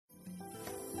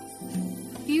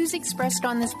views expressed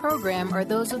on this program are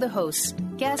those of the hosts,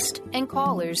 guests, and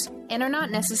callers, and are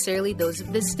not necessarily those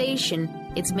of this station,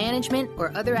 its management,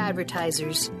 or other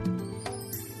advertisers.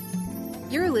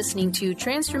 You're listening to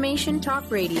Transformation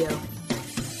Talk Radio.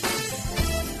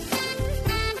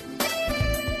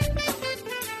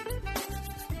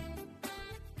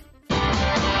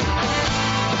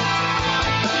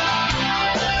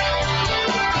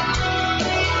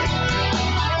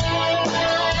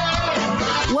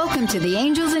 Welcome to the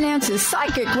Angels and Answers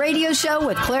Psychic Radio Show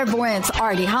with clairvoyants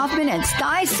Artie Hoffman and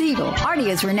Sky Siegell. Artie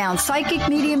is renowned psychic,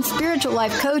 medium, spiritual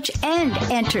life coach, and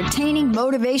entertaining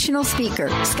motivational speaker.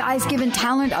 Sky's given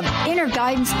talent of inner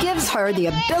guidance gives her the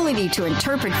ability to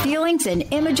interpret feelings and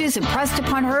images impressed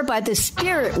upon her by the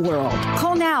spirit world.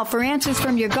 Call now for answers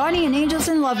from your guardian angels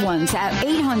and loved ones at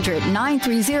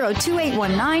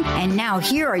 800-930-2819. And now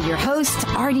here are your hosts,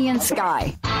 Artie and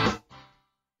Sky.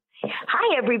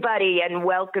 Hi, everybody, and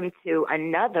welcome to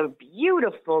another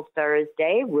beautiful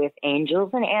Thursday with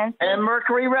Angels and Answers. And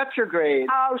Mercury retrograde.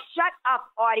 Oh, shut up,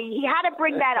 Artie. He had to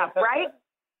bring that up, right?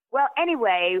 Well,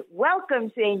 anyway, welcome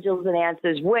to Angels and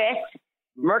Answers with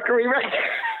Mercury retrograde.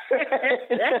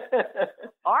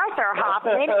 Arthur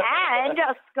Hoffman and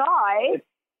Sky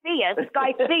Siegell.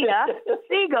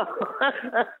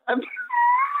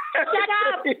 Shut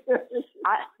up!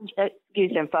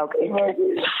 Excuse him, folks.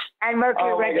 And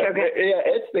Mercury retrograde. Yeah,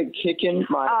 it's been kicking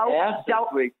my ass this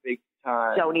week big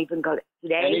time. Don't even go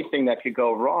today. Anything that could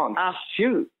go wrong.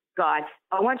 Shoot. God,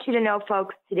 I want you to know,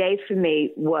 folks, today for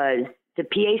me was the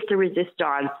pièce de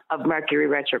résistance of Mercury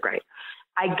retrograde.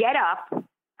 I get up.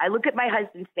 I look at my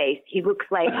husband's face. He looks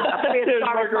like a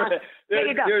prehistoric.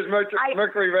 There's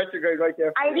Mercury retrograde right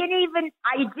there. I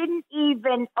didn't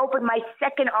even open my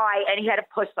second eye, and he had a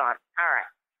puss on. All right.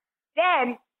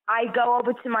 Then I go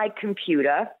over to my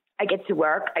computer. I get to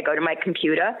work. I go to my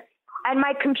computer, and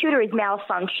my computer is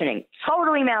malfunctioning,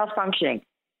 totally malfunctioning.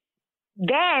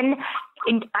 Then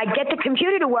I get the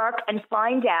computer to work and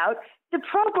find out the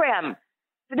program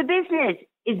for the business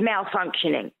is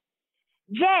malfunctioning.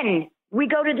 Then we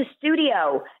go to the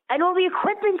studio, and all the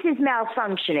equipment is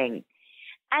malfunctioning.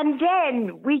 And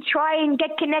then we try and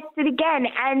get connected again,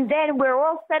 and then we're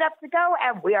all set up to go,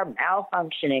 and we are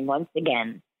malfunctioning once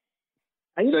again.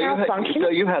 Are you malfunctioning? So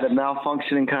you had a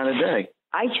malfunctioning kind of day.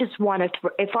 I just want to,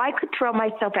 if I could throw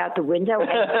myself out the window,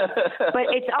 but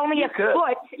it's only a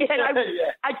foot, and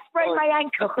I'd sprain my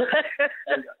ankle.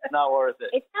 It's not worth it.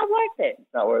 It's not worth it.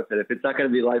 It's not worth it. If it's not going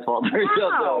to be life-altering,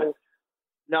 don't do it.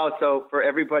 No, so for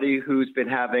everybody who's been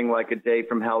having like a day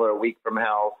from hell or a week from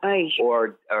hell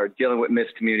or dealing with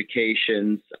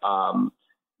miscommunications,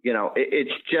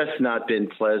 it's just not been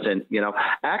pleasant.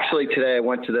 Actually today I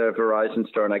went to the Verizon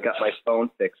store and I got my phone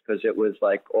fixed because it was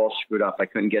like all screwed up. I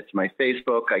couldn't get to my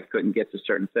Facebook. I couldn't get to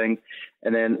certain things.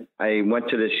 And then I went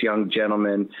to this young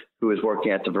gentleman who was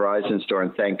working at the Verizon store,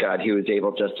 and thank God he was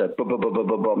able just to do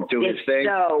his thing.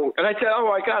 And I said, oh,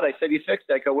 my God. I said, you fixed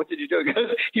it. I go, what did you do?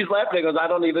 He's laughing. He goes, I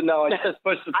don't even know. I just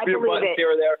pushed the few buttons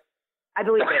here or there. I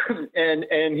believe it.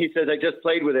 And he says, I just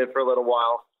played with it for a little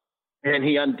while. And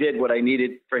he undid what I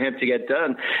needed for him to get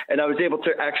done. And I was able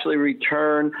to actually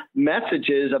return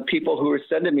messages of people who were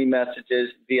sending me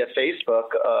messages via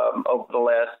Facebook over the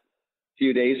last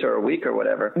few days or a week or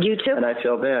whatever. You too? And I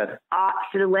feel bad.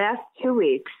 For the last 2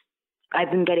 weeks, I've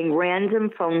been getting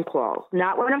random phone calls.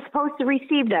 Not when I'm supposed to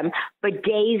receive them, but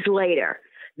days later.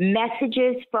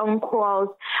 Messages, phone calls.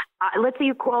 Let's say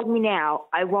you called me now.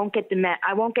 I won't get the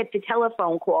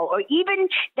telephone call or even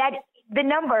the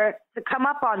number to come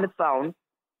up on the phone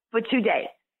for 2 days.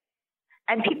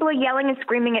 And people are yelling and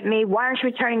screaming at me, why aren't you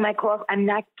returning my calls? I'm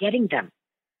not getting them.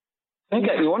 Thank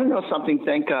God. You want to know something?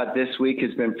 Thank God this week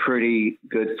has been pretty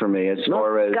good for me as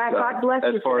far as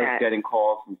getting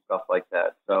calls and stuff like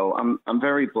that. So I'm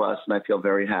very blessed and I feel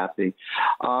very happy.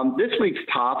 This week's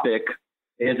topic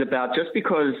is about just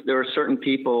because there are certain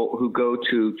people who go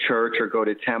to church or go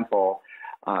to temple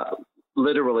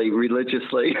literally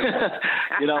religiously,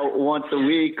 once a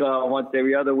week, once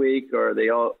every other week, or they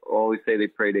always say they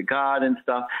pray to God and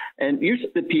stuff. And usually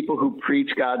the people who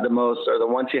preach God the most are the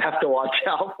ones you have to watch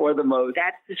out for the most.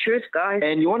 That's the truth, guys.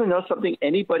 And you want to know something?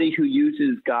 Anybody who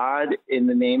uses God in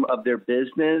the name of their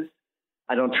business,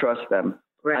 I don't trust them.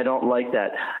 Right. I don't like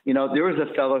that. There was a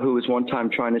fellow who was one time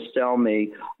trying to sell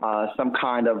me some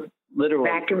kind of literal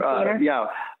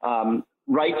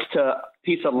rights to a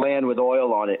piece of land with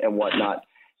oil on it and whatnot.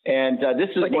 And this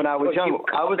is when I was young.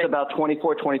 I was about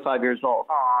 24, 25 years old.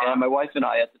 And my wife and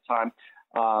I at the time,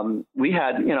 we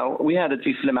had a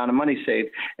decent amount of money saved.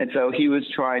 And so he was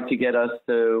trying to get us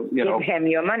to, give him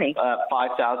your money,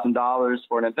 $5,000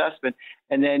 for an investment.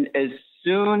 And then as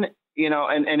soon,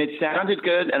 and it sounded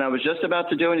good. And I was just about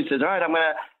to do it. And he says, all right, I'm going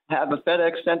to have a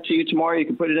FedEx sent to you tomorrow. You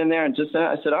can put it in there. And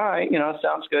I said, all right,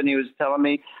 sounds good. And he was telling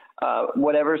me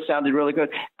whatever sounded really good.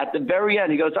 At the very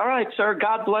end, he goes, all right, sir,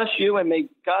 God bless you. And may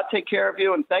God take care of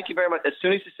you. And thank you very much. As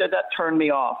soon as he said that, turned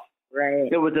me off.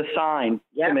 Right. It was a sign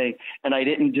to me, and I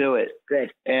didn't do it.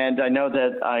 Good. And I know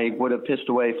that I would have pissed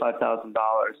away $5,000.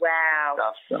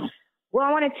 Wow. So. Well,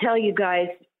 I want to tell you guys,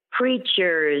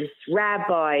 preachers,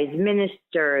 rabbis,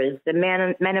 ministers, the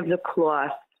men of the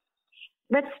cloth,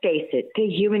 let's face it, they're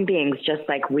human beings just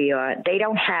like we are. They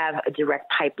don't have a direct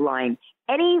pipeline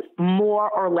any more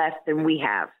or less than we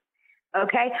have.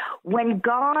 Okay? When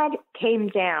God came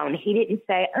down, he didn't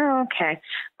say, oh, okay,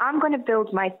 I'm going to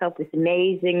build myself this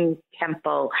amazing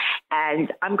temple,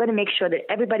 and I'm going to make sure that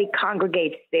everybody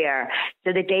congregates there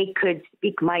so that they could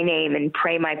speak my name and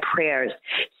pray my prayers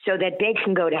so that they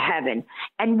can go to heaven.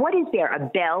 And what is there, a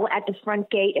bell at the front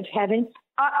gate of heaven?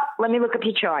 Let me look up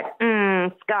your chart.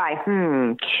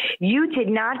 Sky, You did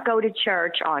not go to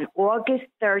church on August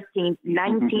 13th,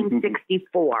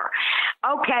 1964.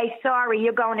 Okay, sorry,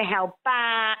 you're going to hell.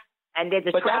 Bah. And there's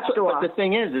a trap door. But the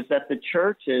thing is that the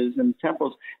churches and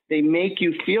temples, they make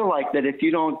you feel like that if you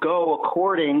don't go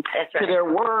according to their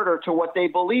word or to what they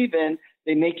believe in,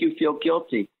 they make you feel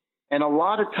guilty. And a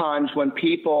lot of times when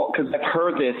people, because I've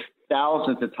heard this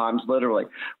thousands of times, literally,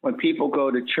 when people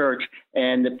go to church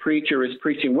and the preacher is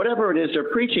preaching, whatever it is they're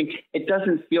preaching, it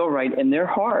doesn't feel right in their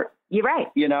heart. You're right.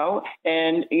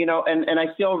 And I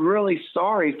feel really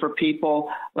sorry for people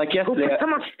like yesterday. Who put so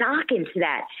much stock into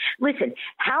that. Listen,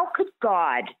 how could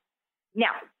God,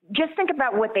 now, just think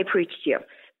about what they preach to you.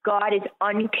 God is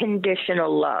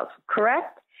unconditional love,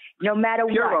 correct? No matter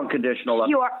what. Pure unconditional love.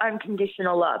 Pure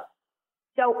unconditional love.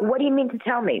 So what do you mean to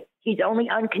tell me? He's only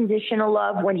unconditional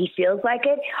love when he feels like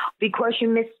it? Because you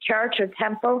missed church or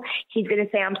temple, he's going to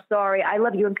say, I'm sorry, I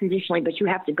love you unconditionally, but you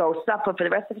have to go suffer for the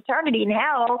rest of eternity in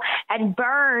hell and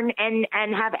burn and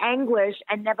have anguish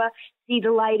and never see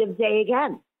the light of day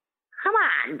again. Come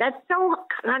on, that's so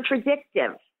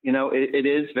contradictory. It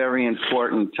is very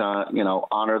important to,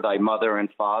 honor thy mother and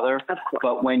father. Of course.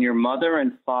 But when your mother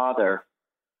and father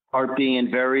are being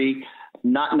very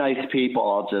not nice people,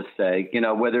 I'll just say,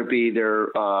 whether it be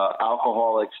they're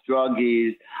alcoholics,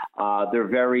 druggies, they're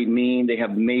very mean, they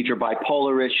have major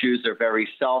bipolar issues, they're very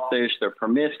selfish, they're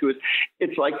promiscuous.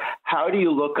 It's like, how do you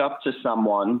look up to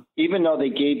someone, even though they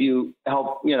gave you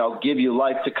help, give you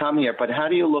life to come here, but how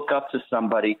do you look up to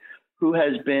somebody who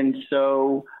has been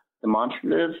so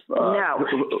demonstrative? No.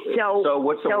 So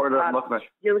what's the word I'm looking for?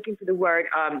 You're looking for the word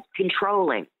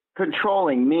controlling.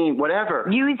 Controlling, mean, whatever.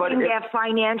 Using their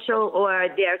financial or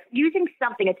they're using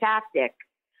something, a tactic,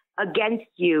 against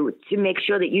you to make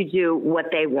sure that you do what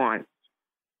they want.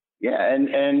 Yeah, and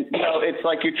it's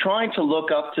like you're trying to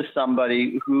look up to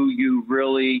somebody who you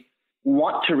really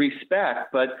want to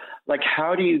respect, but like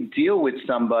how do you deal with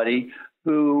somebody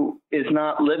who is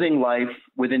not living life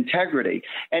with integrity?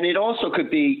 And it also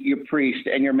could be your priest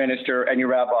and your minister and your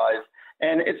rabbis.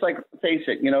 And it's like, face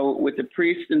it, with the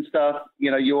priests and stuff,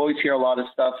 you always hear a lot of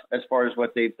stuff as far as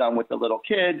what they've done with the little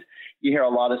kids. You hear a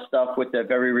lot of stuff with the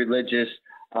very religious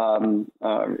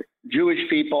Jewish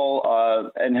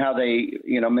people and how they,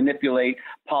 manipulate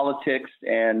politics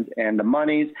and the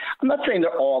monies. I'm not saying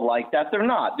they're all like that. They're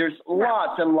not. There's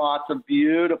lots and lots of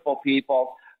beautiful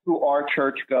people who are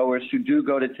churchgoers, who do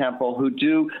go to temple, who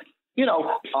do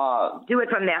do it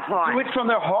from their heart. Do it from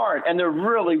their heart, and they're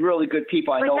really, really good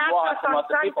people. I know lots and lots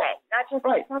of people. Not just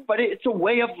right, but it's a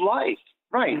way of life.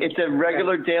 Right, it's a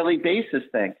regular daily basis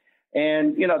thing,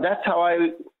 and that's how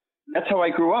I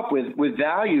grew up with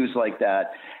values like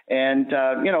that, and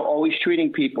always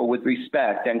treating people with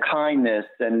respect and kindness,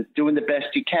 and doing the best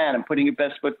you can, and putting your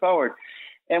best foot forward.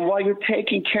 And while you're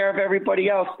taking care of everybody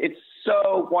else, it's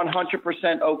so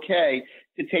 100% okay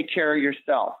to take care of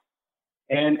yourself.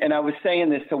 And I was saying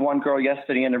this to one girl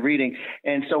yesterday in the reading.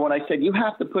 And so when I said, you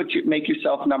have to make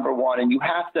yourself number one, and you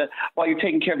have to, while you're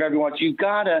taking care of everyone else, you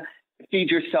got to feed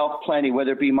yourself plenty,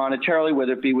 whether it be monetarily,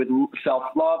 whether it be with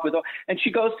self-love. And she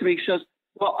goes to me, she goes,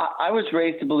 well, I was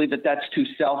raised to believe that that's too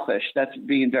selfish. That's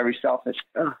being very selfish.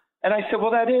 And I said,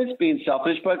 well, that is being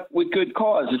selfish, but with good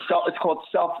cause. It's called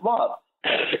self-love.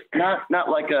 Not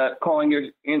like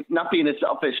not being a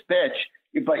selfish bitch.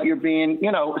 But you're being,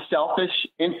 selfish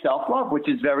in self-love, which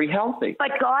is very healthy.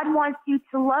 But God wants you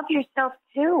to love yourself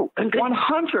too.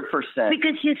 100%.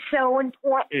 Because you're so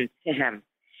important to him.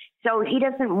 So he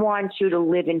doesn't want you to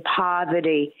live in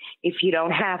poverty if you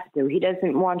don't have to. He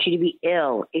doesn't want you to be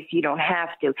ill if you don't have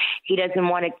to. He doesn't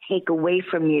want to take away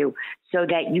from you so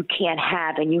that you can't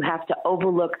have, and you have to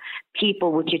overlook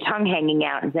people with your tongue hanging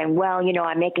out and saying, well, you know,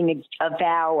 I'm making a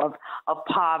vow of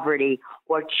poverty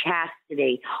or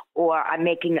chastity, or I'm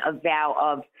making a vow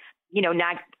of, you know,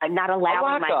 not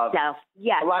allowing myself.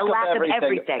 Yes, a lack of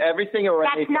everything. Everything or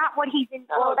That's anything. not what he's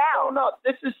all about. No.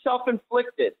 This is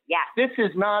self-inflicted. Yeah. This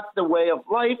is not the way of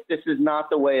life. This is not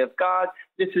the way of God.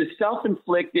 This is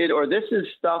self-inflicted, or this is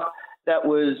stuff that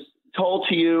was told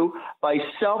to you by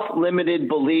self-limited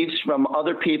beliefs from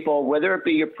other people, whether it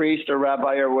be your priest or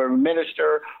rabbi or a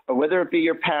minister, or whether it be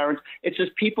your parents. It's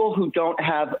just people who don't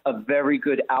have a very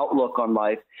good outlook on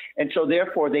life. And so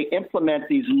therefore they implement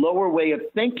these lower way of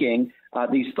thinking,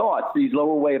 these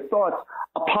lower way of thoughts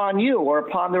upon you or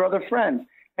upon their other friends.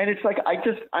 And it's like, I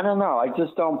don't know. I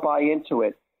just don't buy into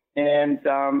it. And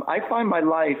I find my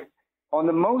life, on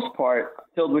the most part,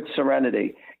 filled with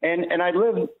serenity. And I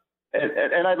live,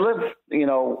 you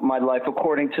know, my life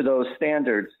according to those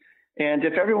standards. And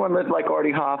if everyone lived like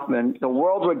Artie Hoffman, the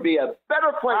world would be a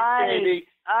better place, baby.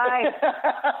 All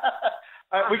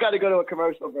right, we got to go to a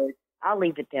commercial break. I'll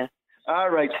leave it there. All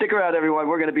right, stick around, everyone.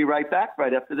 We're going to be right back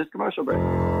right after this commercial break.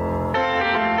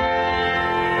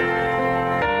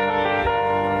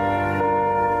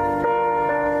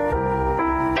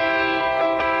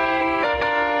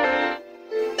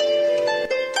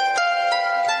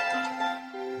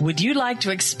 Would you like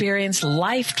to experience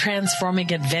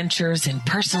life-transforming adventures in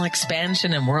personal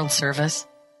expansion and world service?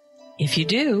 If you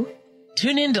do,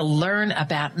 tune in to learn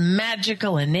about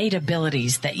magical innate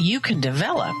abilities that you can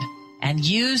develop and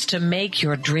use to make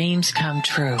your dreams come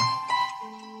true.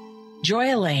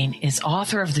 Joy Elaine is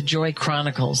author of the Joy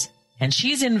Chronicles, and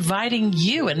she's inviting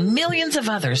you and millions of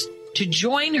others to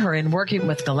join her in working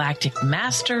with galactic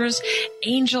masters,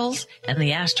 angels, and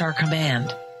the Ashtar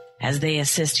Command as they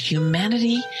assist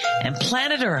humanity and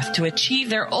planet Earth to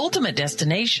achieve their ultimate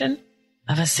destination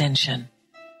of ascension.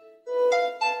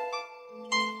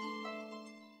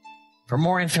 For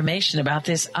more information about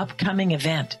this upcoming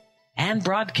event and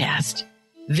broadcast,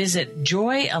 visit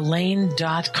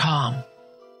joyelaine.com.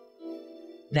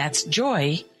 That's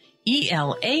joy,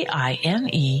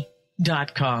 ELAINE.com.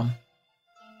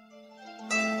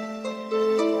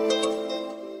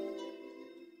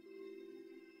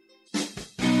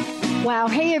 Wow.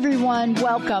 Hey, everyone.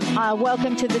 Welcome.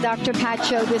 Welcome to the Dr. Pat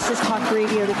Show. This is Talk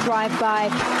Radio to Thrive By.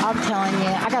 I'm telling you,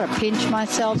 I got to pinch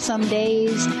myself some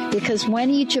days, because when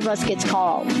each of us gets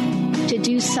called to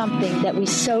do something that we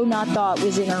so not thought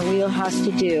was in our wheelhouse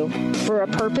to do for a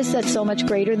purpose that's so much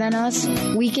greater than us,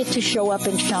 we get to show up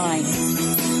and shine.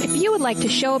 If you would like to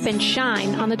show up and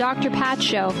shine on the Dr. Pat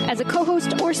Show as a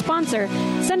co-host or sponsor,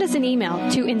 send us an email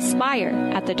to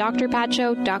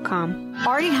inspire@thedrpatshow.com.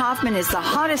 Artie Hoffman is the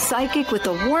hottest psychic with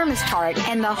the warmest heart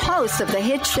and the host of the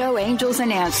hit show Angels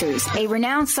and Answers. A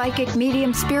renowned psychic,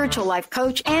 medium, spiritual life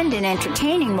coach, and an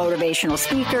entertaining motivational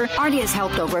speaker, Artie has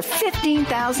helped over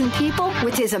 15,000 people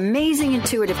with his amazing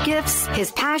intuitive gifts,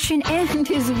 his passion, and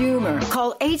his humor.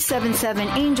 Call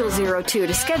 877-ANGEL-02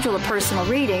 to schedule a personal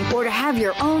reading or to have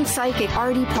your own psychic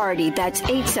Artie party. That's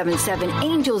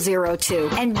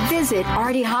 877-ANGEL-02. And visit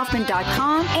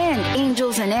ArtieHoffman.com and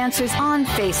Angels and Answers on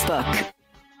Facebook.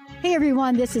 Hey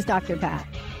everyone, this is Dr. Pat.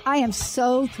 I am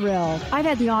so thrilled. I've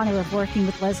had the honor of working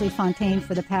with Leslie Fontaine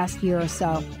for the past year or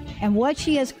so, and what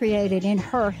she has created in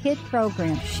her hit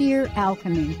program, Sheer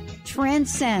Alchemy,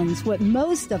 transcends what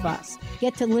most of us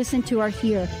get to listen to or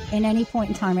hear in any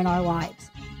point in time in our lives.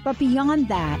 But beyond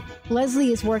that,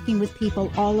 Leslie is working with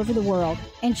people all over the world,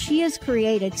 and she has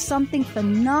created something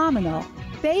phenomenal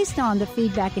based on the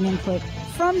feedback and input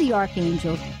from the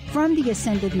archangels, from the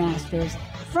ascended masters,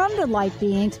 from the light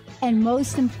beings, and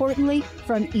most importantly,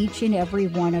 from each and every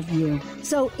one of you.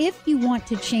 So if you want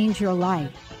to change your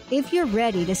life, if you're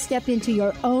ready to step into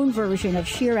your own version of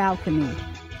sheer alchemy,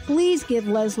 please give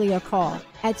Leslie a call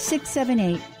at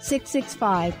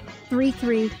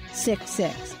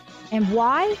 678-665-3366. And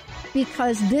why?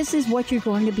 Because this is what you're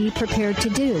going to be prepared to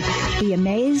do. Be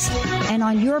amazed, and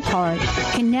on your part,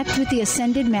 connect with the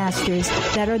ascended masters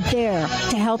that are there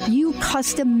to help you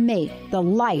custom make the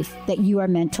life that you are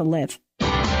meant to live.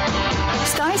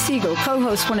 Sky Siegell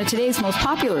co-hosts one of today's most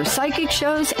popular psychic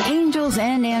shows, Angels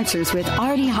and Answers with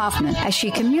Artie Hoffman, as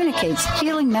she communicates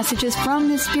healing messages from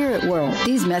the spirit world.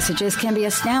 These messages can be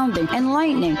astounding,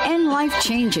 enlightening, and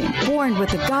life-changing. Born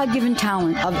with the God-given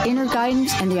talent of inner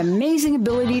guidance and the amazing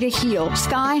ability to heal,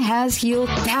 Sky has healed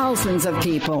thousands of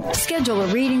people. Schedule a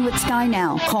reading with Sky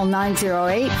now. Call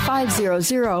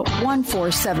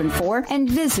 908-500-1474 and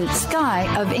visit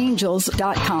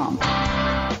skyofangels.com.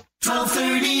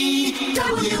 1230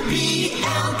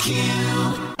 WBLQ.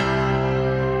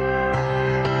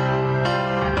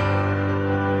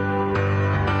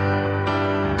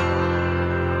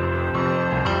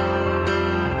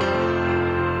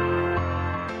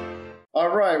 All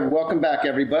right, welcome back,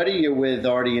 everybody. You're with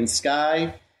Artie and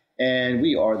Sky, and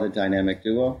we are the dynamic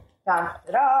duo.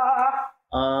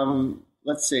 Da-da-da.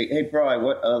 Let's see. Hey, bro,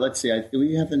 let's see. Do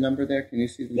we have the number there? Can you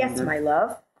see the number? Yes, my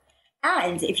love.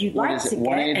 And if you'd like to get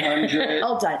 1-800.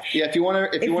 Hold on. Yeah, if you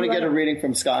want to get a reading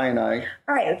from Sky and I.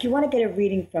 All right, if you want to get a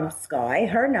reading from Sky,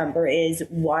 her number is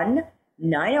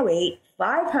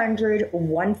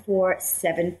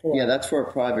 1-908-500-1474. Yeah, that's for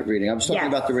a private reading. I was talking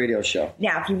about the radio show.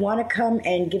 Now, if you want to come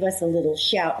and give us a little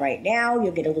shout right now,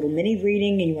 you'll get a little mini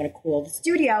reading, and you want to call the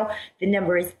studio, the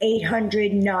number is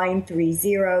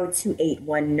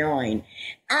 800-930-2819.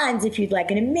 And if you'd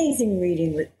like an amazing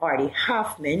reading with Artie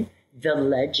Hoffman, the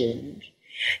legend,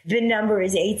 the number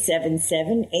is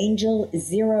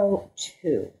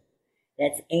 877-ANGEL-02.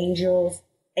 That's Angel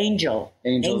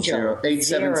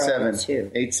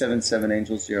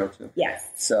 877-ANGEL-02. Yes.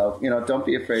 So, don't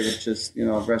be afraid of just,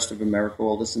 rest of America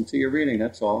will listen to your reading.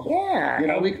 That's all. Yeah.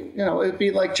 It'd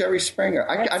be like Jerry Springer.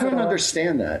 I don't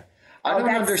understand that. I don't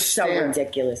understand. So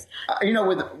ridiculous.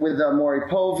 With Maury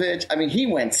Povich, he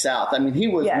went south. He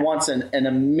was once an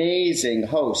amazing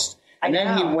host. And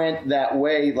then he went that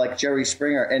way like Jerry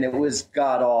Springer, and it was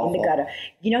god awful. They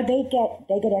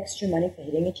get extra money for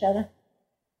hitting each other.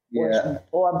 Yeah.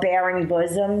 Or bearing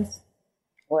bosoms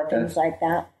or things like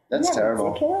that. That's terrible.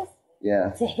 Ridiculous.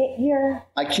 Yeah. To hit your...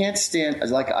 I can't stand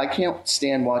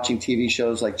watching TV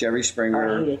shows like Jerry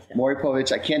Springer, Maury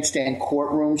Povich. I can't stand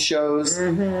courtroom shows.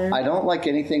 Mm-hmm. I don't like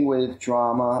anything with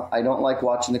drama. I don't like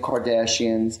watching the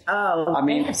Kardashians. Oh,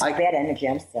 it's bad energy.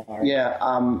 I'm sorry. Yeah.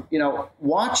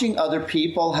 Watching other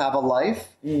people have a life,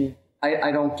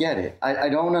 I don't get it. I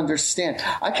don't understand.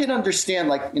 I can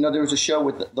understand, there was a show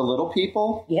with the little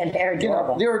people. Yeah, they're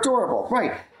adorable. They're adorable,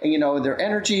 right. And, their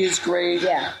energy is great.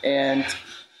 Yeah. And...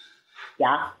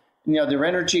 Yeah. Their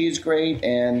energy is great,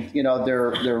 and,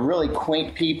 they're really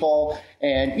quaint people.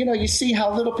 And, you see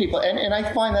how little people, and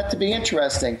I find that to be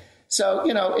interesting. So,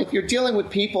 if you're dealing with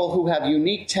people who have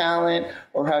unique talent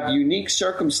or have unique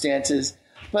circumstances,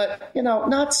 but,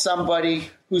 not somebody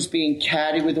who's being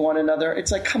catty with one another,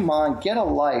 it's like, come on, get a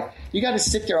life. You got to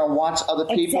sit there and watch other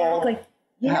people. Exactly.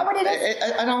 You know what it is?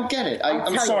 I don't get it.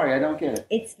 I'm sorry, I don't get it.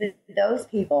 It's those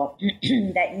people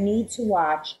that need to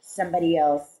watch somebody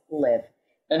else live.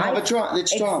 And have a drama.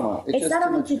 It's drama. It's not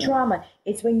only the drama.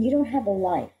 It's when you don't have a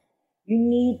life. You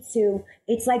need to.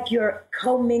 It's like you're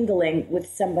commingling with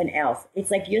someone else.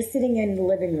 It's like you're sitting in the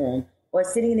living room or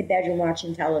sitting in the bedroom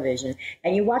watching television,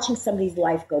 and you're watching somebody's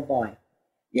life go by.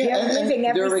 Yeah, they're living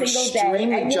every single day.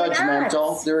 And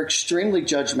judgmental. They're extremely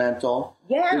judgmental.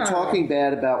 Yeah. They're talking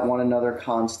bad about one another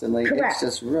constantly. Correct. It's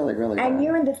just really, really bad. And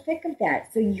you're in the thick of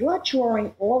that. So you're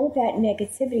drawing all of that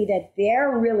negativity that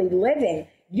they're really living.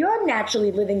 You're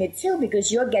naturally living it too because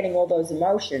you're getting all those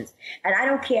emotions. And I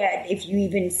don't care if you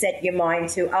even set your mind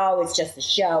to, it's just a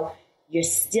show. You're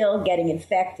still getting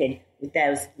infected with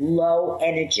those low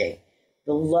energy,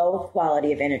 the low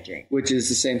quality of energy. Which is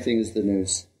the same thing as the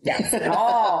news. Yes.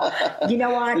 You know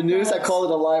what? The news, I call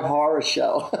it a live horror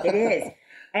show. It is.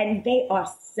 And they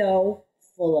are so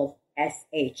full of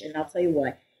SH. And I'll tell you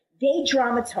what. They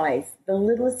dramatize the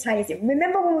littlest, tiniest thing.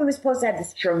 Remember when we were supposed to have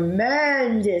this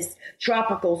tremendous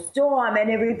tropical storm and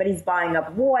everybody's buying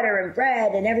up water and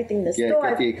bread and everything in the store?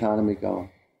 Get the economy going.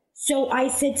 So I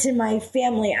said to my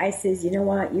family, I says, you know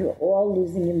what? You're all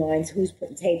losing your minds. Who's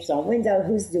putting tapes on windows?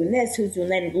 Who's doing this? Who's doing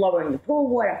that? Lowering the pool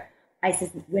water? I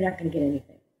says, we're not going to get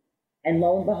anything. And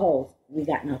lo and behold, we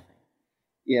got nothing.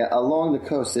 Yeah, along the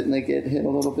coast, didn't they get hit a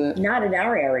little bit? Not in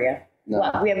our area. No.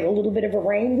 Well, we had a little bit of a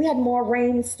rain. We had more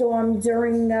rainstorm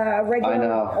during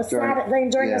regular rain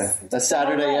during a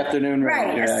Saturday afternoon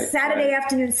rain. Right, a Saturday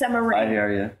afternoon summer rain. I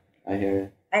hear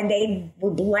you. And they were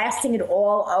blasting it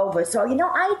all over. So,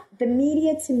 the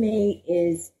media to me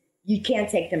is, you can't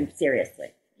take them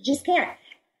seriously. You just can't.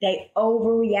 They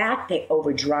overreact. They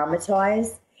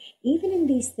over-dramatize. Even in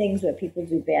these things where people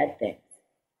do bad things.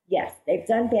 Yes, they've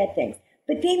done bad things.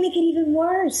 But they make it even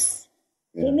worse.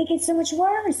 They make it so much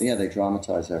worse. Yeah, they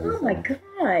dramatize everything. Oh, my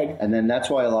God. And then that's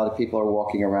why a lot of people are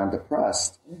walking around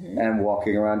depressed and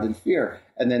walking around in fear.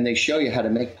 And then they show you how to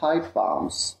make pipe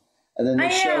bombs. And then they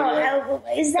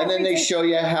they show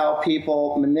you how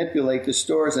people manipulate the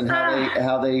stores and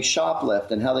how they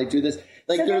shoplift and how they do this.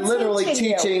 Like so they're literally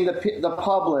teaching the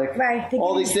public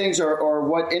all these things or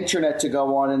what internet to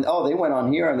go on. And, they went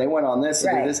on here and they went on this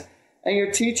and do this. And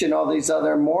you're teaching all these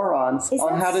other morons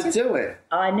on how to do it.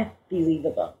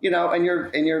 Unbelievable. And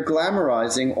you're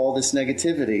glamorizing all this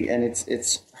negativity, and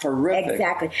it's horrific.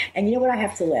 Exactly. And you know what? I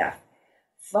have to laugh.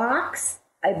 Fox,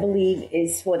 I believe,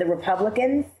 is for the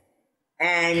Republicans,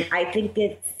 and I think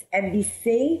it's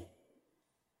NBC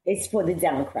is for the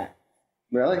Democrats.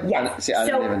 Really? Yes. I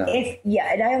don't even know.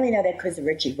 And I only know that because of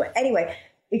Richie. But anyway,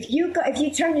 if you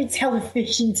turn your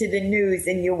television to the news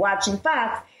and you're watching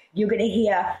Fox, you're going to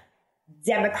hear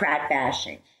Democrat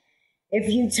bashing. If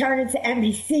you turn it to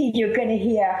NBC, you're going to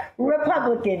hear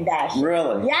Republican bashing.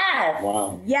 Really? Yes.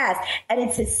 Wow. Yes. And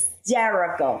it's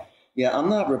hysterical. Yeah, I'm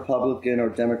not Republican or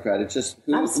Democrat. It's just,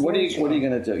 what are you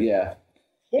going to do? Yeah.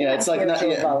 It's like not.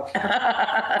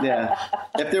 Yeah.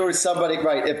 If there was somebody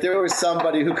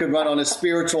who could run on a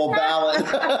spiritual ballot,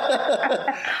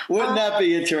 wouldn't that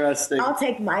be interesting? I'll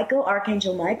take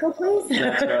Archangel Michael, please.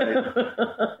 That's right.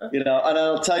 And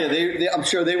I'll tell you, I'm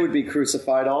sure they would be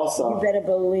crucified also. You better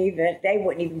believe it. They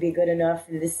wouldn't even be good enough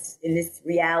in this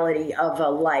reality of a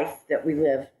life that we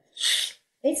live.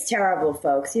 It's terrible,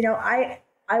 folks. I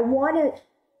want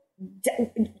to,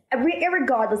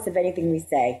 regardless of anything we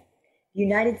say, the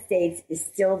United States is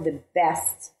still the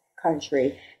best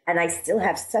country, and I still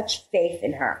have such faith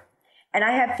in her. And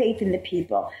I have faith in the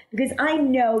people, because I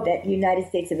know that the United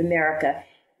States of America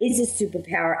is a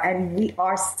superpower, and we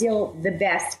are still the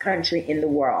best country in the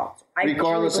world.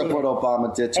 Regardless of what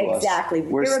Obama did to us. Exactly.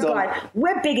 We're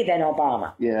bigger than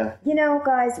Obama. Yeah.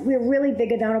 Guys, we're really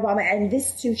bigger than Obama, and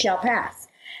this too shall pass.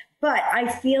 But I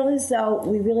feel as though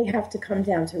we really have to come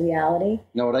down to reality.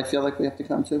 Know what I feel like we have to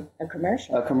come to? A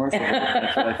commercial. A commercial.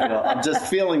 That's what I feel. I'm just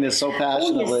feeling this so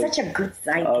passionately. Oh, you're such a good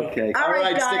psychic. Okay. All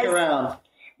right, guys. Stick around.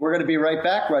 We're going to be right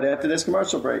back right after this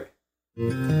commercial break.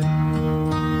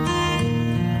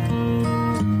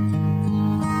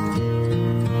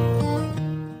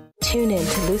 Tune in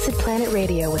to Lucid Planet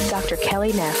Radio with Dr.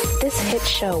 Kelly Neff. This hit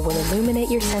show will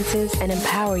illuminate your senses and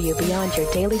empower you beyond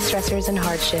your daily stressors and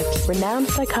hardships. Renowned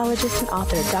psychologist and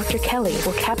author Dr. Kelly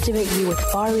will captivate you with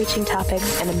far-reaching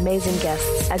topics and amazing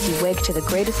guests as you wake to the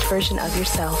greatest version of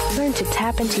yourself. Learn to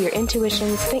tap into your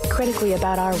intuitions, think critically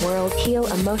about our world, heal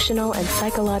emotional and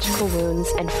psychological wounds,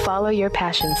 and follow your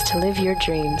passions to live your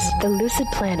dreams. The Lucid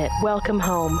Planet. Welcome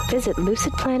home. Visit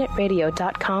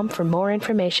lucidplanetradio.com for more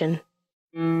information.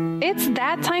 It's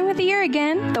that time of the year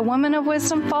again. The Women of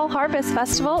Wisdom Fall Harvest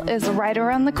Festival is right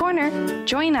around the corner.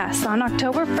 Join us on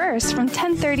October 1st from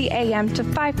 10:30 a.m. to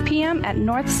 5 p.m. at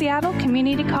North Seattle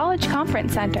Community College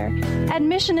Conference Center.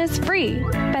 Admission is free.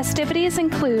 Festivities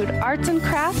include arts and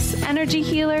crafts, energy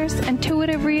healers,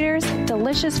 intuitive readers,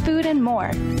 delicious food, and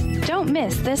more. Don't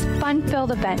miss this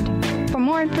fun-filled event. For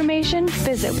more information,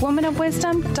 visit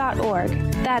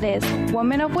womanofwisdom.org. That is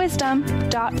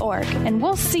womanofwisdom.org. And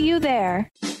we'll see you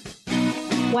there.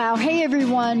 Wow. Hey,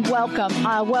 everyone. Welcome.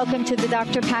 Welcome to the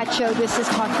Dr. Pat Show. This is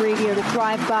Talk Radio to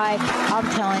Thrive By. I'm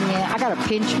telling you, I got to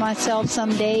pinch myself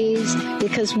some days,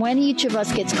 because when each of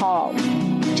us gets called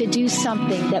to do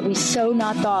something that we so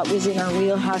not thought was in our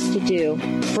wheelhouse to do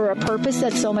for a purpose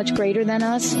that's so much greater than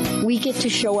us, we get to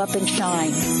show up and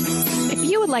shine. If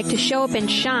you would like to show up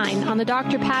and shine on the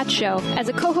Dr. Pat Show as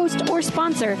a co-host or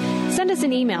sponsor, send us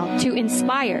an email to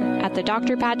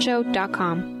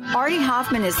inspire@thedrpatshow.com. Artie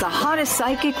Hoffman is the hottest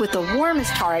psychic with the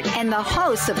warmest heart and the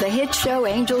host of the hit show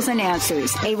Angels and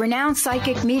Answers. A renowned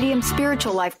psychic, medium,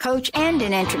 spiritual life coach, and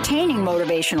an entertaining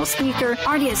motivational speaker,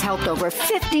 Artie has helped over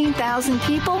 15,000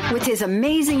 people with his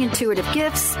amazing intuitive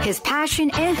gifts, his passion,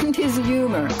 and his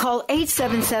humor. Call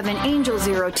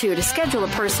 877-ANGEL-02 to schedule a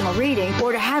personal reading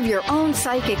or to have your own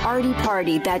psychic Artie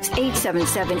party. That's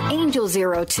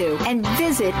 877-ANGEL-02. And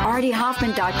visit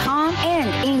artiehoffman.com and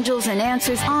Angels and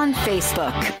Answers on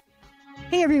Facebook.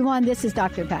 Hey, everyone. This is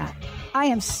Dr. Pat. I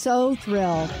am so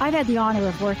thrilled. I've had the honor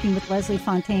of working with Leslie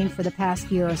Fontaine for the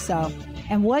past year or so.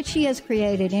 And what she has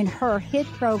created in her hit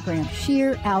program,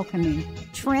 Sheer Alchemy,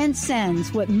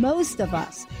 transcends what most of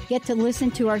us get to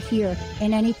listen to or hear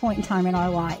in any point in time in our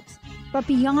lives. But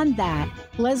beyond that,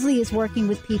 Leslie is working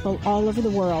with people all over the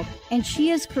world, and she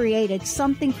has created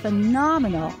something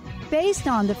phenomenal based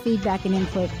on the feedback and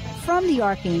input from the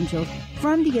archangels,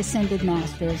 from the ascended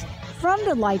masters, from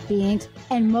the light beings,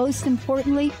 and most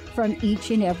importantly, from each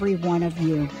and every one of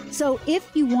you. So if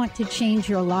you want to change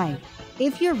your life,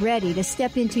 If you're ready to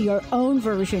step into your own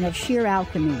version of sheer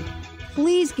alchemy,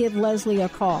 please give Leslie a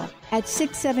call at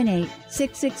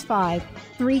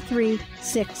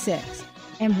 678-665-3366.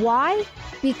 And why?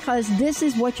 Because this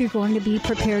is what you're going to be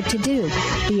prepared to do.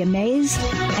 Be amazed,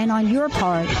 and on your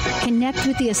part, connect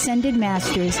with the Ascended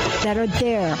Masters that are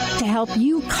there to help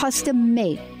you custom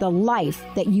make the life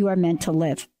that you are meant to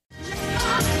live.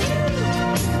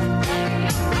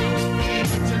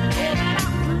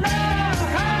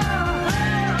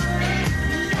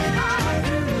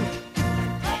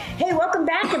 Welcome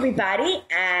back, everybody,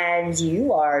 and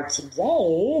you are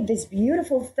today, this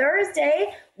beautiful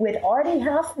Thursday, with Artie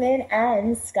Hoffman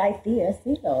and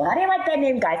Siegell. How do you like that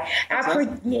name, guys?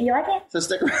 You like it? So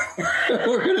stick around.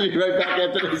 We're going to be right back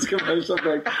after this commercial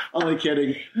break. Only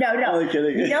kidding. No. Only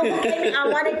kidding. You know what, Amy?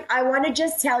 I want to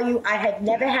just tell you, I have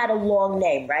never had a long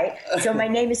name, right? So my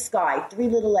name is Sky, 3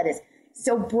 little letters.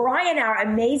 So Brian, our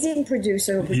amazing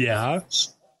producer,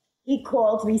 he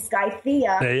called me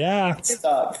Siegell. Yeah.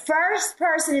 The first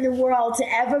person in the world to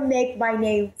ever make my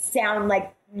name sound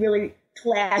like really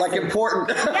classy. Like important.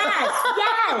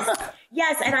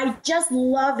 Yes, and I just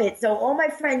love it. So all my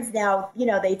friends now,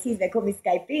 they tease, they call me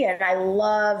Siegell, and I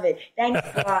love it. Thanks,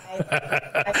 Brian.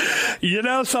 You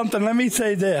know something? Let me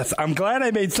say this. I'm glad I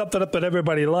made something up that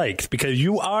everybody likes, because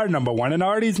you are number one, and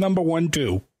Artie's number one,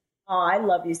 too. Oh, I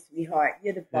love you, sweetheart.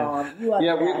 You're the bomb. You are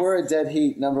the best. We're a dead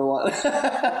heat, number one.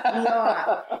 We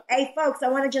are. Hey, folks, I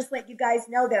want to just let you guys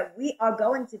know that we are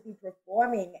going to be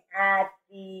performing at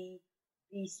the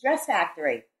Stress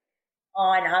Factory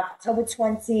on October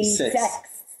 26th.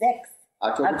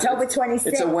 October 26th.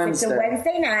 It's a Wednesday. It's a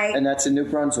Wednesday night. And that's in New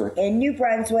Brunswick. And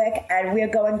we're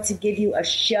going to give you a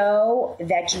show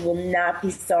that you will not be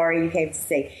sorry you came to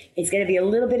see. It's going to be a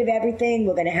little bit of everything.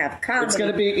 We're going to have comedy. It's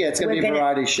going to be a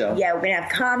variety show. Yeah, we're going to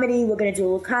have comedy. We're going to do a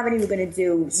little comedy. We're going to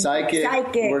do psychic.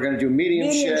 We're going to do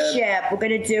mediumship. We're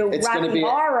going to do Rocky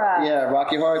Horror. Yeah,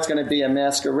 Rocky Horror. It's going to be a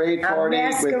masquerade party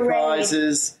with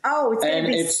prizes. Oh,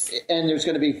 and there's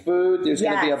going to be food. There's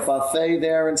going to be a buffet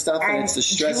there and stuff. And it's the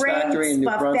Stress Factory in New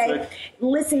Brunswick.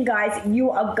 Listen, guys,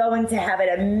 you are going to have an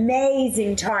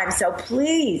amazing time. So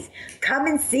please come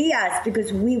and see us,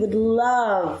 because we would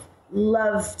love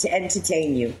to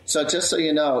entertain you. So just so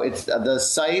you know, it's the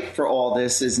site for all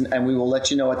this is, and we will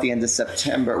let you know at the end of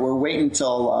September. We're waiting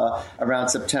until around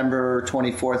September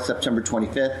 24th, September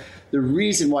 25th. The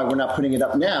reason why we're not putting it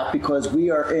up now, because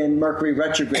we are in Mercury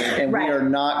retrograde, and we are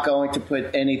not going to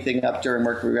put anything up during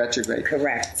Mercury retrograde.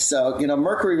 Correct. So,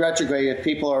 Mercury retrograde, if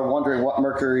people are wondering what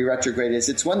Mercury retrograde is,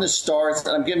 it's when the stars,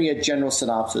 and I'm giving you a general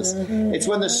synopsis, it's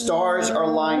when the stars are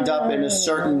lined up in a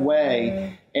certain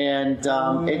way, and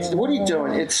what are you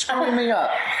doing? It's screwing me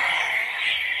up.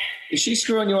 Is she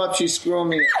screwing you up? She's screwing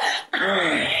me up.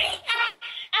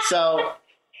 So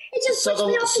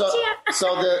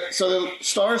the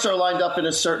stars are lined up in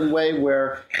a certain way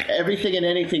where everything and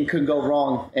anything could go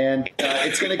wrong, and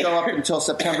it's going to go up until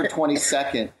September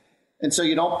 22nd. And so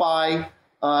you don't buy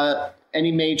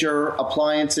any major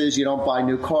appliances, you don't buy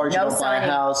new cars, you don't buy a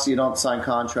house, you don't sign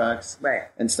contracts,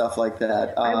 and stuff like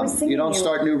that. You don't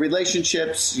start new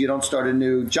relationships, you don't start a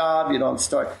new job,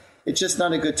 it's just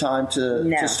not a good time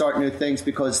to start new things,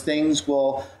 because things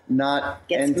will not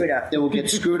get screwed up. It will get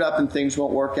screwed up, and things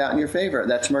won't work out in your favor.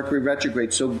 That's Mercury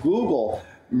retrograde. So Google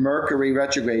Mercury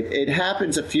retrograde. It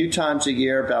happens a few times a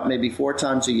year, about maybe 4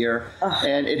 times a year,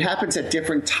 and it happens at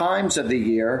different times of the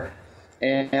year.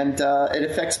 And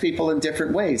it affects people in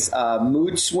different ways.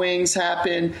 Mood swings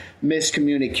happen,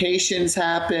 miscommunications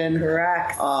happen.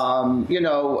 Correct.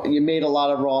 You made a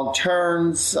lot of wrong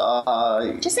turns.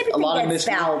 Just everything gets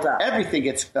fouled up. Everything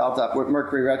gets fouled up with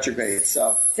Mercury retrograde.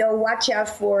 So watch out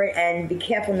for it, and be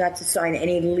careful not to sign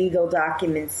any legal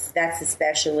documents. That's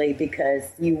especially because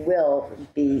you will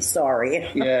be sorry.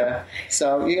 Yeah.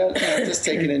 So you got to just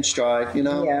take it in stride.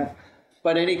 Yeah.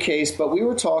 But in any case, we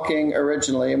were talking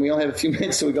originally, and we only have a few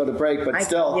minutes till we go to break, but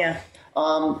still,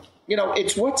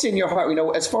 it's what's in your heart.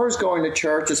 As far as going to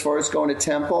church, as far as going to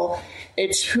temple,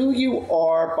 it's who you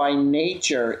are by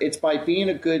nature. It's by being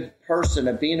a good person,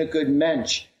 and being a good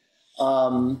mensch.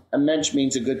 A mensch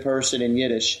means a good person in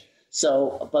Yiddish.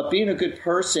 So, but being a good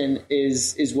person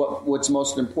is what's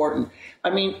most important.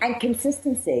 And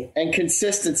consistency. And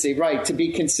consistency, right, to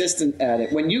be consistent at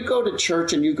it. When you go to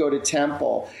church and you go to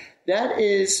temple, that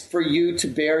is for you to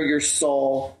bare your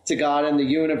soul to God and the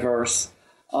universe,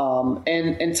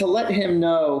 and to let him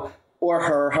know, or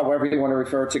her, however you want to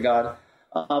refer to God,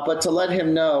 but to let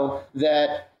him know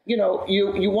that,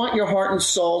 you want your heart and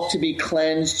soul to be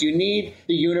cleansed. You need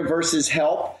the universe's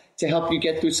help to help you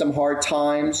get through some hard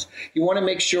times. You want to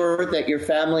make sure that your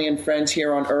family and friends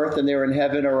here on earth and they're in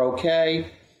heaven are okay.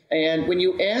 And when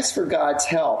you ask for God's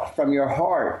help from your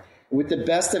heart with the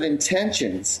best of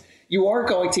intentions, you are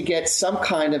going to get some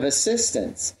kind of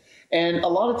assistance. And a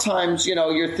lot of times,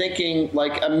 you're thinking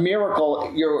like a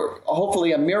miracle,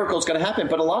 hopefully a miracle is going to happen.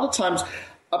 But a lot of times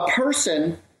a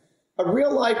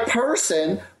real life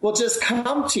person will just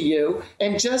come to you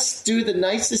and just do the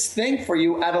nicest thing for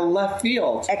you out of left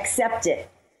field. Accept it.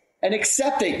 And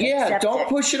accept it. Yeah, Accept don't it.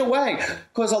 push it away.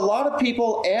 Because a lot of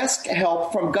people ask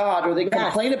help from God, or they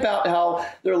complain about how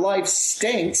their life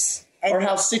stinks or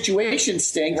how situations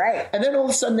stink. Right. And then all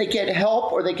of a sudden they get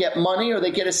help, or they get money, or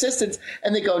they get assistance,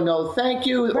 and they go, no, thank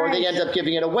you. Or they end up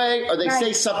giving it away, or they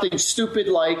say something stupid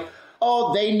like,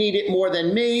 oh, they need it more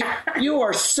than me. You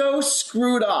are so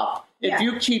screwed up if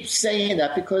you keep saying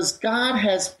that, because God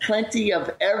has plenty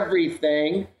of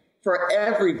everything for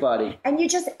everybody. And you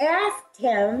just asked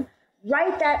him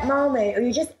right that moment, or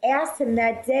you just asked him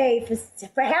that day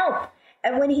for help.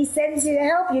 And when he sends you the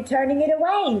help, you're turning it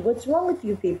away. What's wrong with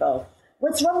you people?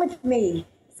 What's wrong with me?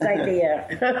 It's like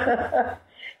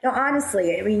no,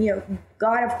 honestly, I mean,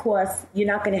 God, of course, you're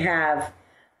not going to have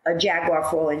a Jaguar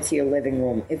fall into your living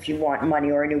room if you want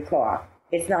money or a new car.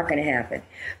 It's not going to happen.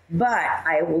 But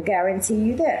I will guarantee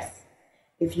you this.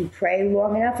 If you pray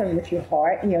long enough and with your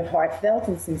heart, and you're heartfelt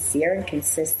and sincere and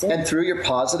consistent. And through your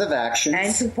positive actions.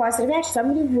 And through positive actions,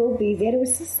 somebody will be there to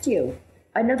assist you.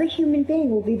 Another human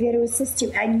being will be there to assist you,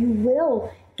 and you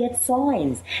will get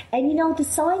signs. And the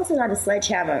signs are not a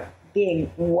sledgehammer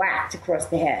being whacked across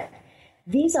the head.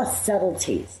 These are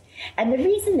subtleties. And the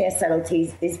reason they're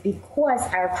subtleties is because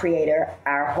our Creator,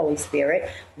 our Holy Spirit,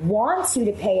 wants you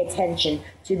to pay attention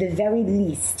to the very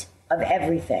least of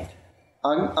everything.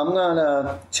 I'm going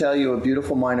to tell you a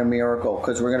beautiful minor miracle,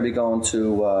 because we're going to be going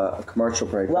to a commercial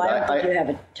break. Well, I don't think you have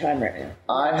a time right now.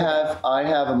 I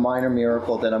have a minor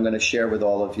miracle that I'm going to share with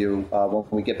all of you when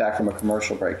we get back from a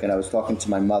commercial break. And I was talking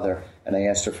to my mother, and I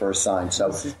asked her for a sign.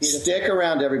 So stick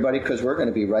around, everybody, because we're going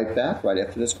to be right back right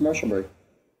after this commercial break.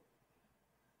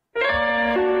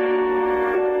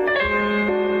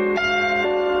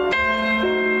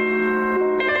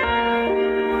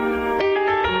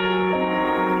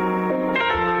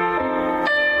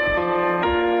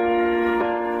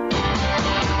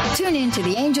 To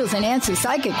the Angels and Answers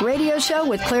Psychic Radio Show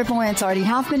with clairvoyants Artie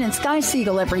Hoffman and Sky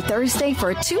Siegell every Thursday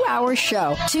for a 2-hour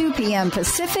show, 2 p.m.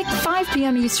 Pacific, 5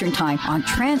 p.m. Eastern Time on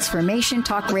Transformation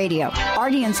Talk Radio.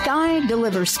 Artie and Sky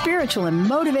deliver spiritual and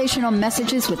motivational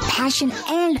messages with passion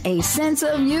and a sense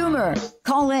of humor.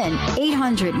 Call in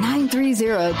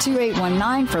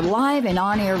 800-930-2819 for live and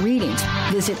on-air readings.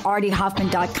 Visit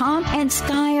artiehoffman.com and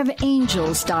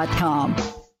skyofangels.com.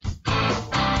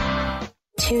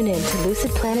 Tune in to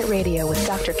Lucid Planet Radio with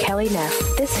Dr. Kelly Neff.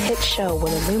 This hit show will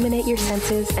illuminate your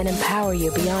senses and empower you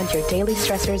beyond your daily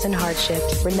stressors and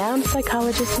hardships. Renowned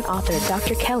psychologist and author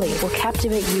Dr. Kelly will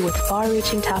captivate you with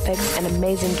far-reaching topics and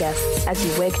amazing guests as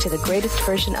you wake to the greatest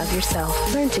version of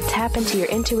yourself. Learn to tap into your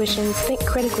intuitions, think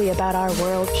critically about our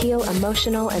world, heal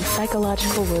emotional and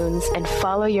psychological wounds, and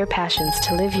follow your passions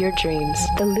to live your dreams.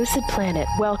 The Lucid Planet.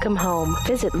 Welcome home.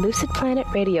 Visit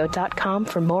lucidplanetradio.com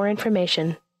for more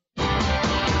information.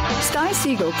 Sky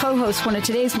Siegell co-hosts one of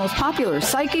today's most popular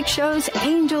psychic shows,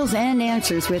 Angels and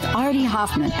Answers with Artie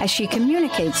Hoffman, as she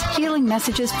communicates healing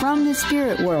messages from the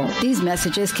spirit world. These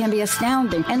messages can be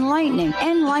astounding, enlightening,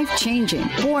 and life-changing.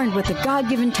 Born with the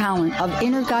God-given talent of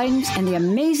inner guidance and the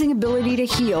amazing ability to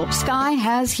heal, Sky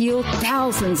has healed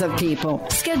thousands of people.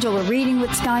 Schedule a reading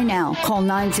with Sky now. Call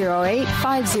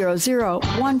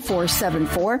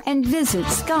 908-500-1474 and visit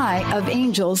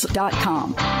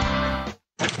skyofangels.com.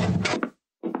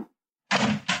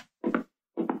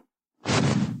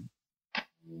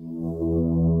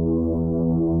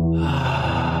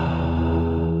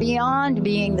 Beyond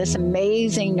being this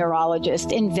amazing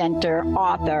neurologist, inventor,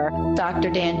 author,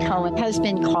 Dr. Dan Cohen has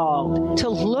been called to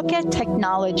look at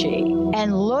technology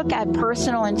and look at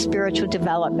personal and spiritual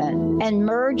development and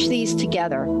merge these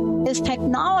together. His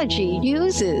technology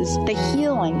uses the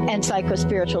healing and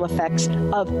psychospiritual effects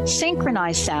of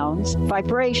synchronized sounds,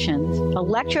 vibrations,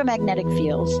 electromagnetic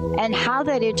fields, and how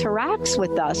that interacts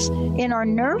with us in our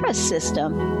nervous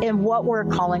system in what we're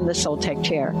calling the Soul-Tech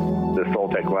chair. The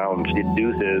Soul-Tech Lounge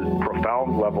induces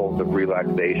profound levels of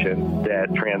relaxation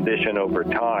that transition over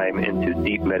time into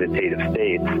deep meditative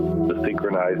states. The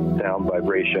synchronized sound,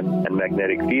 vibration, and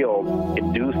magnetic field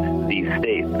induce these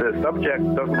states. The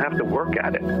subject doesn't have to work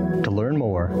at it. To learn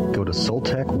more, go to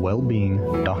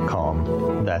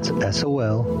SoulTechWellbeing.com. That's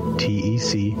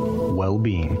SOLTEC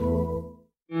Wellbeing.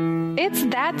 It's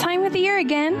that time of the year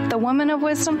again. The Women of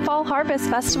Wisdom Fall Harvest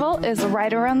Festival is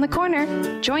right around the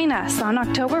corner. Join us on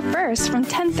October 1st from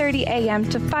 10:30 a.m.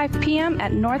 to 5 p.m.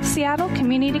 at North Seattle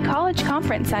Community College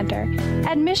Conference Center.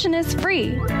 Admission is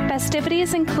free.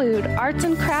 Festivities include arts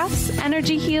and crafts,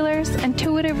 energy healers,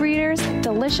 intuitive readers,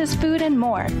 delicious food, and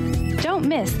more. Don't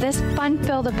miss this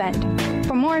fun-filled event.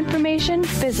 For more information,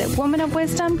 visit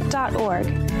womanofwisdom.org.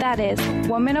 That is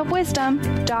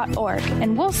womanofwisdom.org.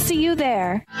 And we'll see you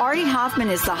there. Artie Hoffman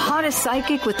is the hottest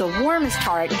psychic with the warmest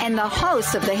heart and the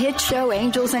host of the hit show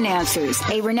Angels and Answers.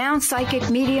 A renowned psychic,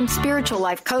 medium, spiritual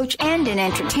life coach, and an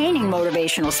entertaining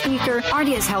motivational speaker,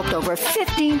 Artie has helped over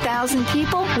 15,000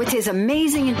 people with his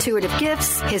amazing intuitive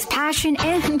gifts, his passion,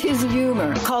 and his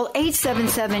humor. Call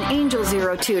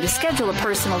 877-ANGEL-02 to schedule a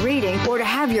personal reading or to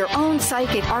have your own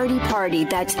psychic Artie party.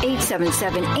 That's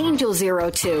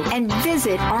 877-ANGEL-02. And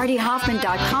visit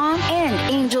ArtieHoffman.com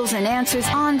and Angels and Answers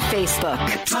on Facebook.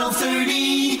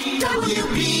 1230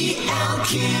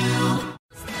 WBLQ.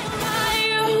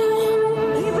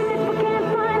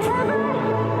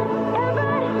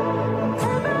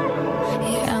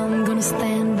 Yeah, I'm gonna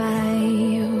stand by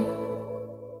you.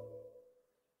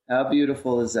 How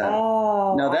beautiful is that?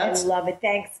 Oh, now I love it.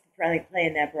 Thanks for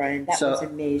playing that, Brian. That was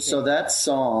amazing. So that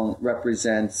song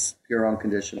represents pure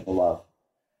unconditional love.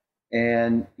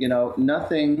 And,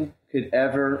 nothing could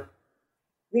ever...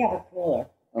 We have a caller,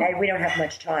 and we don't have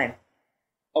much time.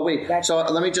 Oh, wait. So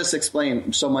let me just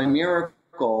explain. So my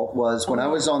miracle was when I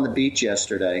was on the beach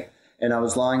yesterday, and I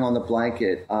was lying on the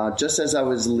blanket, just as I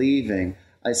was leaving,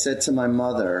 I said to my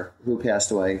mother, who passed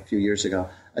away a few years ago,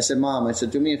 I said, Mom, I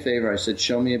said, do me a favor. I said,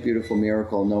 show me a beautiful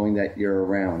miracle knowing that you're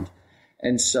around.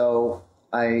 And so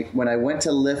when I went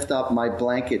to lift up my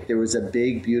blanket, there was a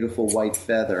big, beautiful white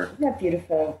feather. Isn't that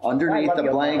beautiful? Underneath the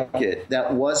blanket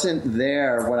that wasn't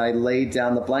there when I laid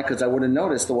down the blanket, because I would have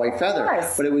noticed the white feather,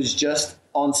 but it was just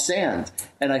on sand.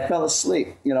 And I fell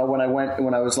asleep, when I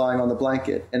was lying on the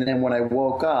blanket. And then when I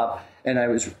woke up and it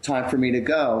was time for me to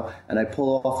go, and I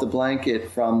pull off the blanket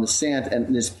from the sand,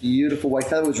 and this beautiful white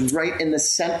feather was right in the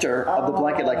center of the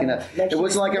blanket, it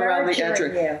wasn't like around the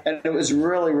entrance, and it was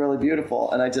really, really beautiful.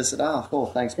 And I just said, "Oh, cool,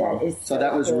 thanks, Mom." So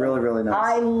that was really, really nice.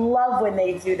 I love when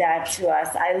they do that to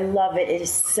us. I love it. It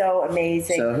is so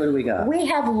amazing. So who do we got? We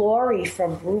have Lori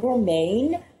from Brewer,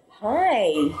 Maine.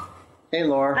 Hi. Hey,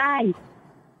 Laura.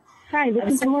 Hi,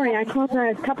 this is Lori. I called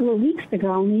a couple of weeks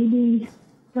ago, maybe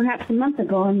perhaps a month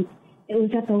ago, and it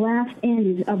was at the last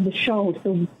end of the show,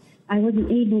 so I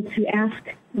wasn't able to ask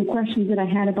the questions that I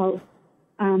had about,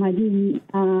 I do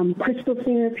crystal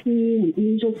therapy and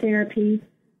angel therapy,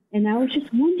 and I was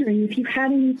just wondering if you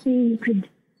had anything you could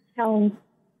tell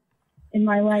in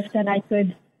my life that I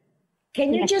could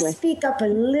Can you just speak up a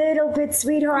little bit,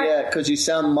 sweetheart? Yeah, because you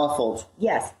sound muffled.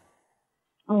 Yes.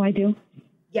 Oh, I do?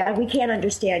 Yeah, we can't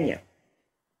understand you.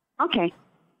 Okay.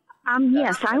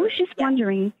 Yes, I was just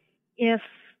wondering if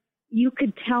you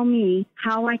could tell me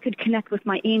how I could connect with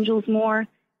my angels more,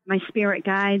 my spirit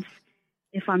guides,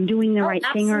 if I'm doing the right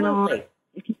thing or not.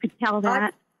 If you could tell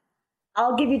that.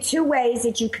 I'll give you two ways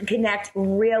that you can connect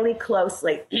really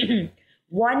closely.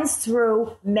 One is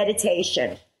through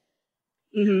meditation.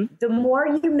 Mm-hmm. The more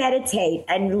you meditate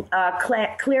and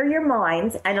clear your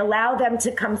minds and allow them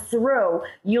to come through,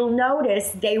 you'll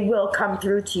notice they will come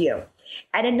through to you.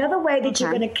 And another way that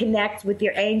you're going to connect with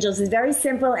your angels is very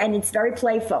simple, and it's very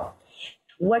playful.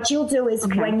 What you'll do is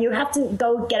when you have to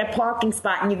go get a parking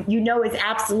spot and you know it's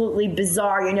absolutely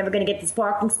bizarre, you're never going to get this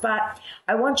parking spot,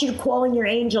 I want you to call in your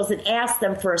angels and ask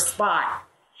them for a spot.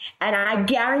 And I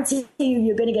guarantee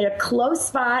you're going to get a close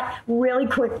spot really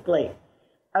quickly.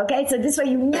 Okay, so this way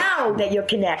you know that you're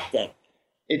connecting.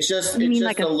 It's just a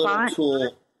little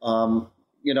tool,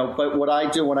 but what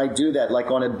I do when I do that, like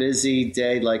on a busy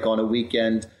day, like on a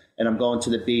weekend, and I'm going to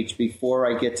the beach, before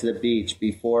I get to the beach,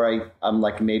 I'm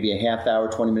like maybe a half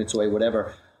hour, 20 minutes away,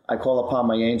 whatever, I call upon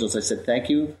my angels. I said, thank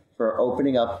you for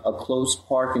opening up a close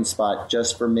parking spot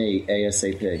just for me,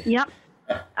 ASAP. Yep,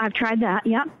 I've tried that,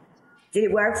 yep. Did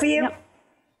it work for you? Yep.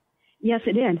 Yes,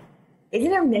 it did.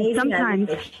 Isn't it amazing? Sometimes.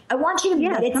 I want you to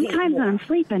meditate. Sometimes when I'm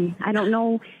sleeping, I don't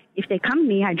know if they come to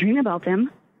me, I dream about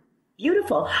them.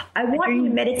 Beautiful. I want you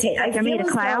to meditate. I made a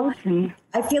cloud.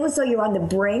 I feel as though you're on the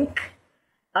brink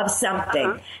of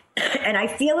something. And I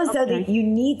feel as though that you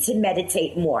need to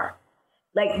meditate more.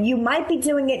 Like you might be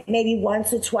doing it maybe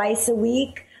once or twice a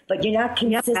week, but you're not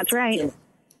consistent. Yep, that's right.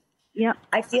 Yep.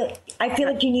 I feel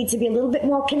like you need to be a little bit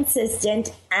more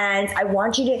consistent, and I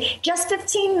want you to just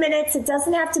 15 minutes. It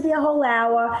doesn't have to be a whole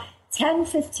hour. 10,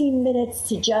 15 minutes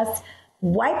to just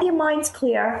wipe your minds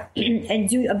clear and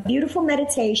do a beautiful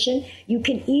meditation. You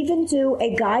can even do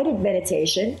a guided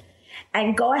meditation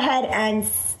and go ahead and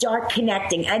start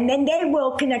connecting. And then they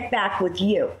will connect back with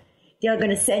you. They're going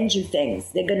to send you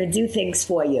things. They're going to do things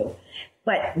for you.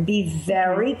 But be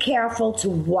very careful to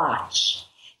watch.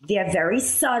 They're very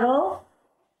subtle,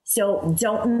 so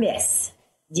don't miss.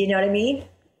 Do you know what I mean?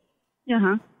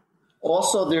 Uh-huh.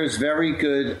 Also, there's very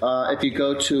good, if you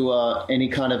go to any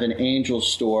kind of an angel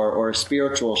store or a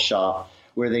spiritual shop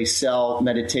where they sell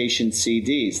meditation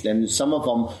CDs, then some of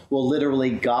them will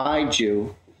literally guide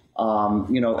you.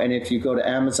 And if you go to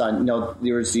Amazon,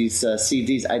 there's these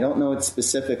CDs. I don't know it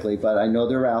specifically, but I know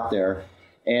they're out there.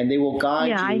 And they will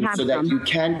guide you so that you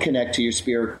can connect to your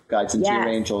spirit guides and to your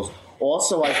angels.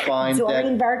 Also, I find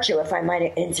Doreen Virtue, if I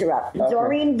might interrupt. Okay.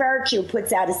 Doreen Virtue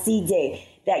puts out a CD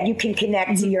that you can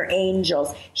connect to your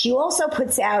angels. She also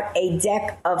puts out a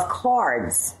deck of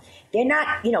cards. They're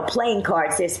not, playing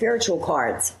cards. They're spiritual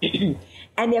cards.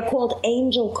 And they're called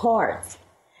angel cards.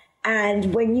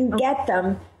 And when you get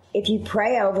them, if you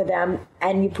pray over them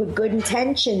and you put good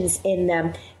intentions in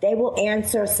them, they will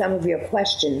answer some of your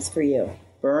questions for you.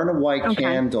 Burn a white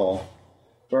candle.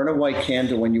 Burn a white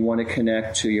candle when you want to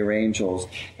connect to your angels,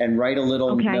 and write a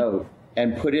little note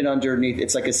and put it underneath.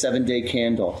 It's like a 7-day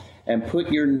candle. And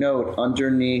put your note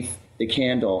underneath the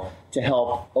candle to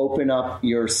help open up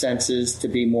your senses to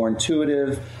be more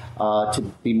intuitive, to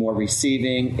be more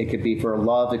receiving. It could be for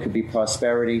love. It could be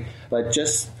prosperity. But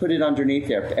just put it underneath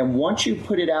there. And once you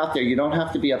put it out there, you don't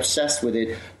have to be obsessed with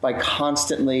it by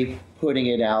constantly putting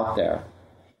it out there.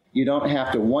 You don't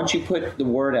have to. Once you put the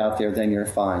word out there, then you're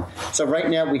fine. So right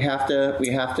now we have to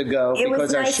go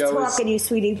because our show talking to you,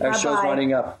 sweetie. Our show's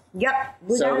running up. Yep.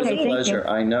 So it was a pleasure.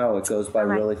 I know it goes by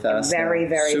really fast. Very,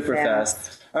 very super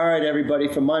fast. All right, everybody.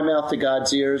 From my mouth to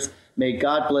God's ears. May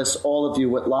God bless all of you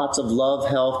with lots of love,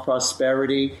 health,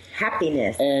 prosperity,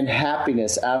 happiness,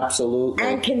 absolutely,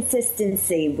 and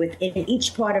consistency within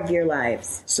each part of your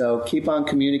lives. So keep on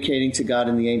communicating to God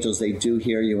and the angels; they do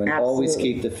hear you, and always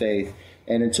keep the faith.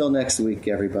 And until next week,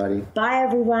 everybody. Bye,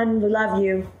 everyone. We love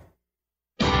you.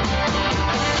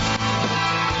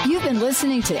 You've been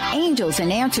listening to Angels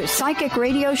and Answers Psychic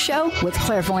Radio Show with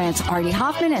clairvoyants Artie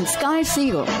Hoffman and Sky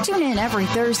Siegell. Tune in every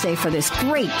Thursday for this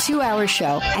great 2-hour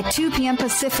show at 2 p.m.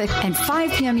 Pacific and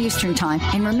 5 p.m. Eastern Time.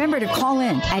 And remember to call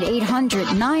in at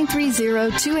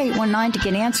 800-930-2819 to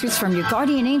get answers from your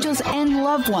guardian angels and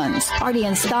loved ones. Artie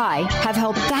and Sky have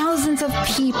helped thousands of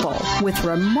people with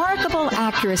remarkable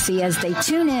accuracy as they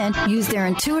tune in, use their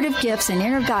intuitive gifts and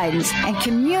inner guidance, and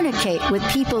communicate with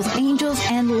people's angels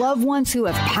and loved ones who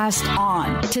have passed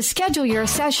on. To schedule your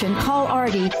session, call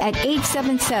Artie at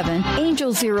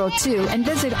 877-ANGEL-02 and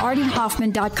visit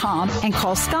artiehoffman.com, and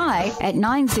call Sky at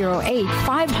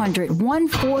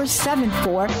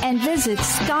 908-500-1474 and visit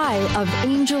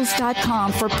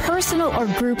skyofangels.com for personal or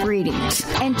group readings.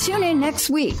 And tune in next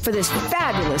week for this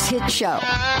fabulous hit show.